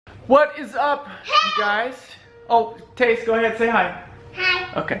What is up, you guys? Oh, Taste, go ahead, say hi.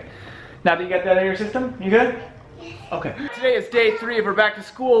 Hi. Okay. Now that you got that out of your system, you good? Okay. Today is day 3 of our back to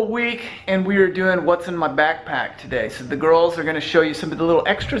school week, and we are doing what's in my backpack today. So the girls are going to show you some of the little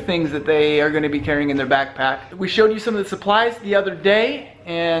extra things that they are going to be carrying in their backpack. We showed you some of the supplies the other day,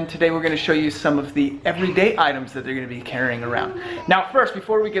 and today we're going to show you some of the everyday items that they're going to be carrying around. Now first,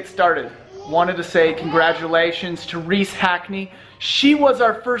 before we get started, wanted to say congratulations to Reese Hackney. She was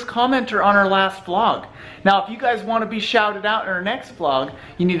our first commenter on our last vlog. Now, if you guys want to be shouted out in our next vlog,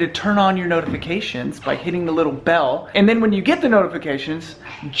 you need to turn on your notifications by hitting the little bell. And then when you get the notifications,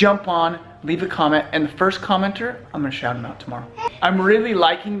 jump on, leave a comment, and the first commenter, I'm going to shout him out tomorrow. I'm really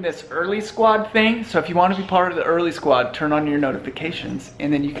liking this early squad thing, so if you want to be part of the early squad, turn on your notifications,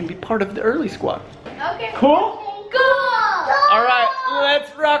 and then you can be part of the early squad. Okay. Cool? Cool! Alright,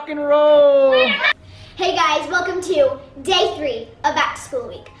 let's rock and roll! Hey guys, welcome to day 3 of back to school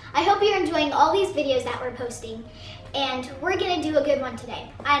week. I hope you're enjoying all these videos that we're posting, and we're gonna do a good one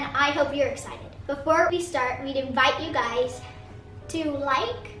today, and I hope you're excited. Before we start, we'd invite you guys to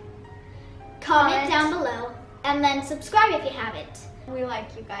like, comment down below, and then subscribe if you haven't. We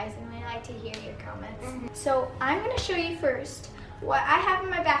like you guys and we like to hear your comments. So I'm going to show you first what I have in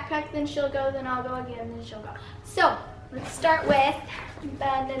my backpack, then she'll go, then I'll go again, then she'll go. So let's start with my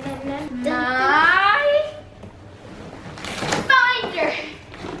binder.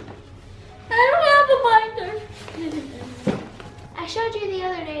 I don't have a binder. I showed you the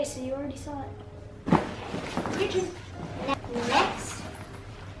other day, so you already saw it. Next,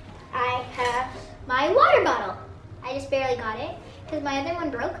 I have my water bottle. I just barely got it because my other one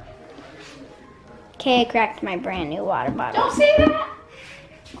broke. Okay, I cracked my brand new water bottle. Don't say that!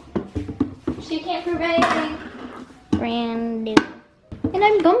 She can't prove anything. Brand new. And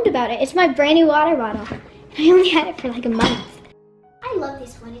I'm bummed about it. It's my brand new water bottle. I only had it for like a month. I love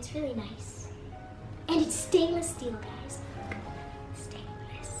this one. It's really nice. And it's stainless steel, guys. Look.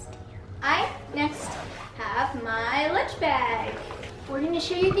 Stainless steel. I next have my lunch bag. We're going to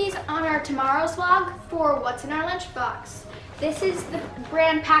show you these on our tomorrow's vlog for what's in our lunchbox. This is the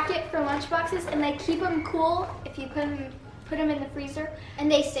brand packet for lunchboxes, and they keep them cool if you put them in the freezer.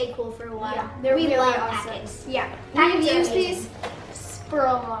 And they stay cool for a while. Yeah, they're we really love awesome. packets. Yeah, Packets we've are used amazing. these for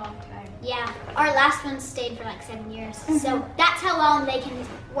a long time. Yeah, our last one stayed for like 7 years. So that's how long they can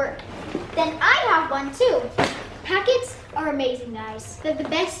work. Then I have one too. Packets are amazing, guys. They're the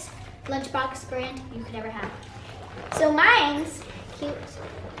best lunchbox brand you could ever have. So mine's cute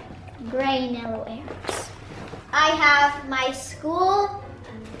gray and yellow arrows. I have my school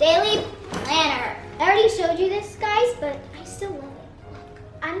daily planner. I already showed you this, guys, but I still love it.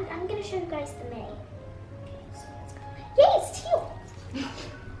 Look, I'm gonna show you guys the May. Okay, so let's go. Yay, it's teal.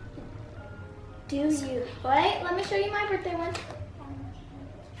 Do you? Wait, let me show you my birthday one.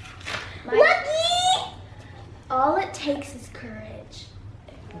 Lucky! All it takes is courage.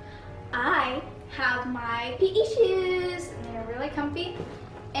 I have my PE shoes, and they're really comfy.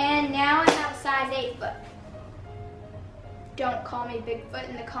 And now I have a size 8 foot. Don't call me Bigfoot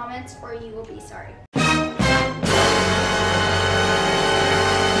in the comments or you will be sorry.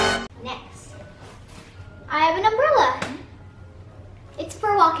 Next, I have an umbrella. It's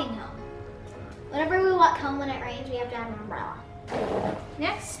for walking home. Whenever we walk home when it rains, we have to have an umbrella.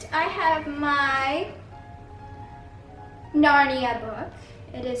 Next, I have my Narnia book.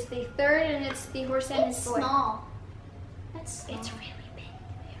 It is the 3rd, and it's The Horse and His It's Boy. small. That's small. It's really big.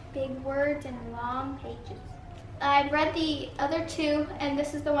 Big words and long pages. I've read the other 2, and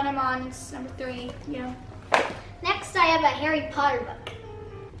this is the one I'm on. It's number 3. You know. Next, I have a Harry Potter book.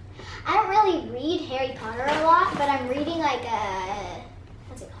 I don't really read Harry Potter a lot, but I'm reading like a,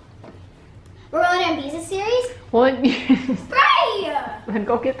 what's it called? Ramona and Beezus series. What? Right! Then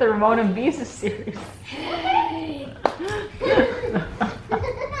go get the Ramona and Beezus series.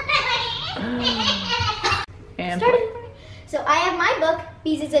 And So I have my book,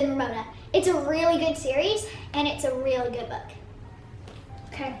 Beezus and Ramona. It's a really good series, and it's a really good book.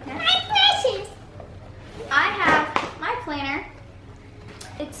 Okay. My precious! I have my planner.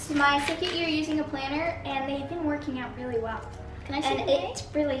 It's my 2nd year using a planner, and they've been working out really well. Can I see And it? it's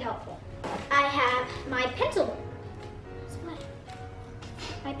really helpful. I have my pencil. What?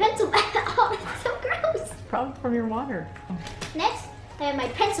 My pencil bag. Oh, that's so gross. probably from your water. Next, I have my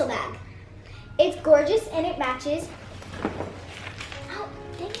pencil bag. It's gorgeous and it matches. Oh,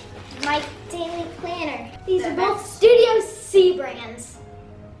 dang it. My daily planner. These are both Studio C brands.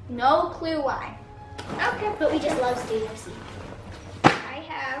 No clue why. Okay, but we just love Studio C. I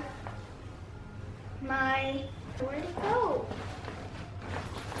have my, where'd it go?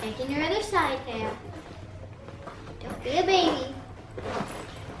 Taking your other side, Pam. Don't be a baby.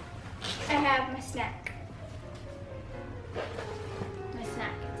 have my snack. My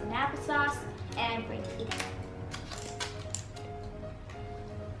snack is an applesauce, and I'm going to eat it.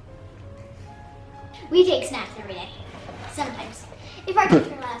 We take snacks every day. Sometimes. If our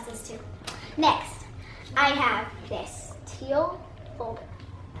teacher allows us to. Next, I have this teal folder.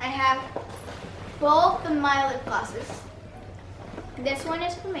 I have both of my lip glosses. This one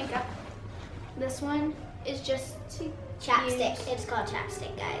is for makeup. This one is just to Chapstick. use. It's called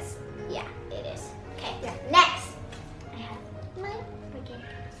chapstick, guys. Yeah, it is. Okay. Yeah. Next, I have my organic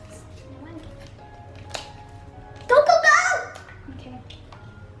glasses. Go, go, go! Okay.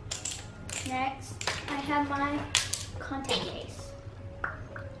 Next, I have my contact case.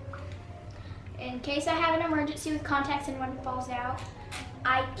 In case I have an emergency with contacts and one falls out,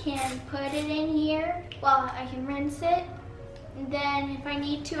 I can put it in here. Well, I can rinse it. And then if I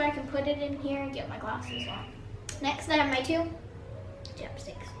need to, I can put it in here and get my glasses on. Next, I have my two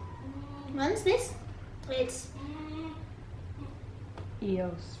chapsticks. One's this. It's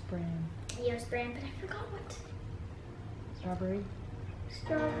EOS brand. EOS brand, but I forgot what. Strawberry.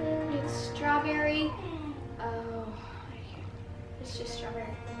 Strawberry. It's strawberry. Oh, it's just strawberry.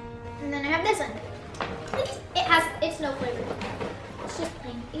 And then I have this one. It's no flavor. It's just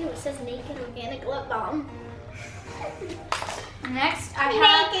plain. Ew, it says naked organic lip balm. Next,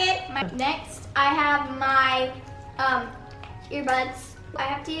 I have my earbuds. I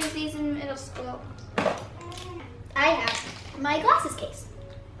have to use these in middle school. I have my glasses case.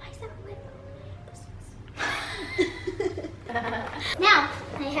 Why is that red? Now,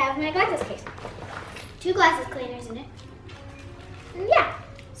 I have my glasses case. Two glasses cleaners in it. And yeah,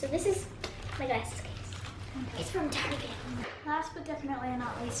 so this is my glasses case. It's from Target. Last but definitely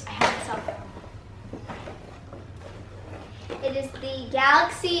not least, I have my cell phone. It is the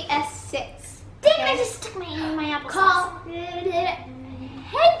Galaxy S6. Dang, I just stuck my hand in my apple Call.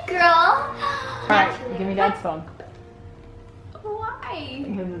 Hey, girl. Alright, give me Dad's phone. Why?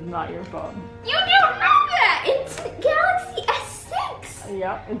 Because it's not your phone. You don't know that. It's Galaxy S6.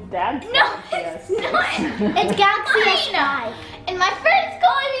 Yep, it's Dad's phone. No, it's not. It's Galaxy Mine. S5. And my friend's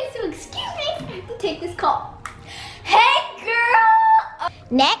calling me, so excuse me. I have to take this call. Hey, girl.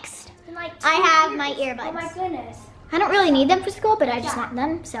 Next, I have my Oh earbuds. my goodness. I don't really need them for school, but I just Yeah. want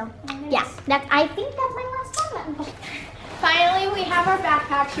them, so nice. yeah. I think that's my last one. Finally, we have our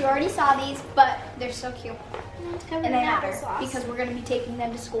backpacks. You already saw these, but they're so cute. And they matter because we're going to be taking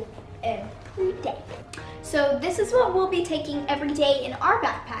them to school every day. So this is what we'll be taking every day in our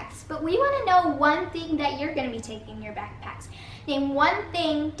backpacks. But we want to know one thing that you're going to be taking in your backpacks. Name one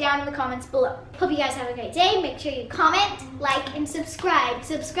thing down in the comments below. Hope you guys have a great day. Make sure you comment, like, and subscribe.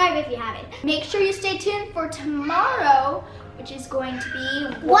 Subscribe if you haven't. Make sure you stay tuned for tomorrow, which is going to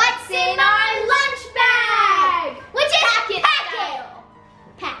be What's in our lunch bag? Which is Packet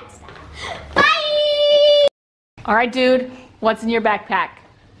Packet style. Bye! Alright, dude, what's in your backpack?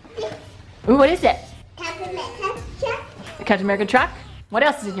 Ooh, what is it? Captain America check. The Captain America truck? What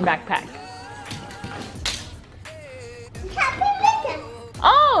else is in your backpack? Captain America.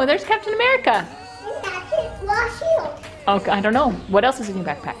 Oh, there's Captain America. And that's his raw shield. Oh, I don't know. What else is in your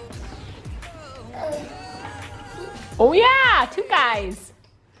backpack? Oh yeah, two guys.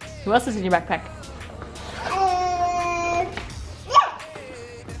 Who else is in your backpack? Yeah.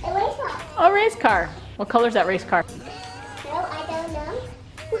 A race car. Oh, race car. What color is that race car? No, I don't know.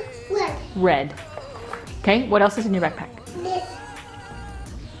 Look, Red. Okay, what else is in your backpack? this.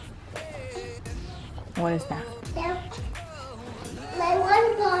 What is that? No. My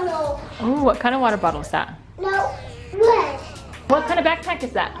one bottle. Ooh, what kind of water bottle is that? No. Red. What kind of backpack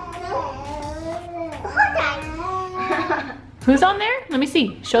is that? Hawkeye. Who's on there? Let me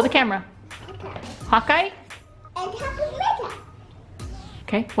see. Show the camera. Hawkeye? And Captain America.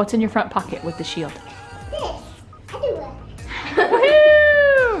 Okay, what's in your front pocket with the shield? This. I do it.